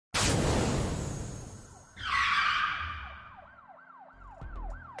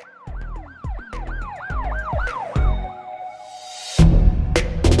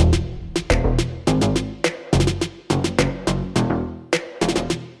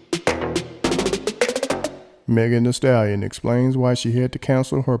Megan Thee Stallion explains why she had to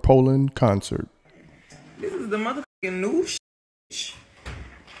cancel her Poland concert. This is the motherfucking new shit.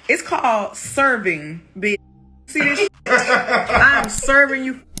 It's called serving, bitch. See this shit? I'm serving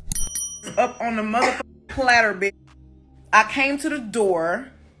you up on the motherfucking platter, bitch. I came to the door.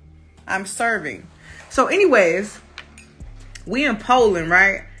 I'm serving. So anyways, we in Poland,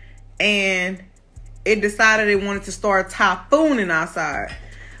 right? And it decided it wanted to start typhooning outside.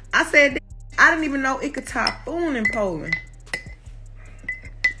 I said, I didn't even know it could typhoon in Poland.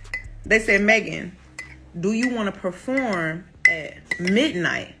 They said, Megan, do you want to perform at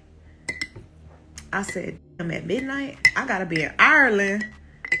midnight? I said, I'm at midnight? I got to be in Ireland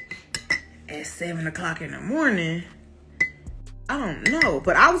at 7 o'clock in the morning. I don't know,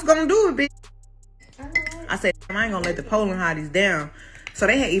 but I was going to do it, bitch. I said, I ain't going to let the Poland hotties down. So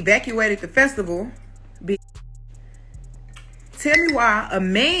they had evacuated the festival. Bitch. Tell me why a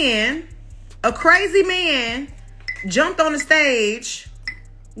man, a crazy man, jumped on the stage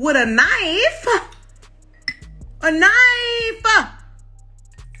with a knife. A knife.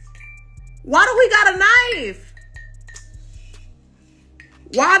 Why do we got a knife?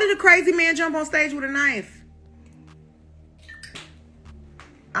 Why did a crazy man jump on stage with a knife?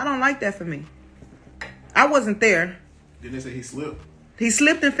 I don't like that for me. I wasn't there. Didn't they say he slipped? He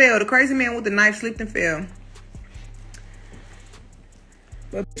slipped and fell. The crazy man with the knife slipped and fell.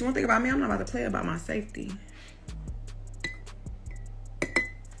 But one thing about me, I'm not about to play about my safety.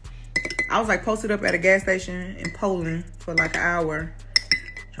 I was like posted up at a gas station in Poland for like an hour,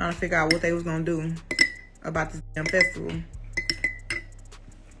 trying to figure out what they was gonna do about this damn festival.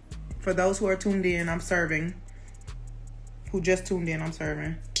 For those who are tuned in, I'm serving. Who just tuned in, I'm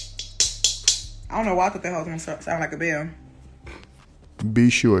serving. I don't know why I thought that was gonna sound like a bell. Be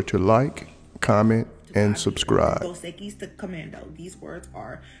sure to like, comment, and subscribe. Dos Equis to Commando. These words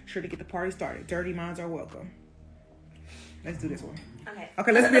are sure to get the party started. Dirty minds are welcome. Let's do this one. Okay.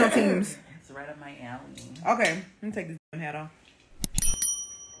 Okay, let's be on teams. It's right up my alley. Okay, let me take this hat off.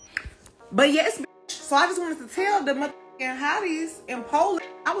 But yes, bitch. So I just wanted to tell the motherfucking hotties in Poland,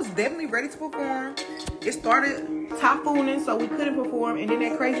 I was definitely ready to perform. It started typhooning, so we couldn't perform. And then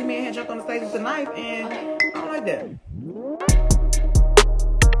that crazy man had jumped on the stage with a knife, and I don't like that.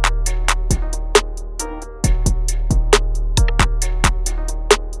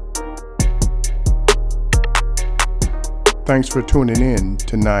 Thanks for tuning in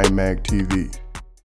to 9 Mag TV.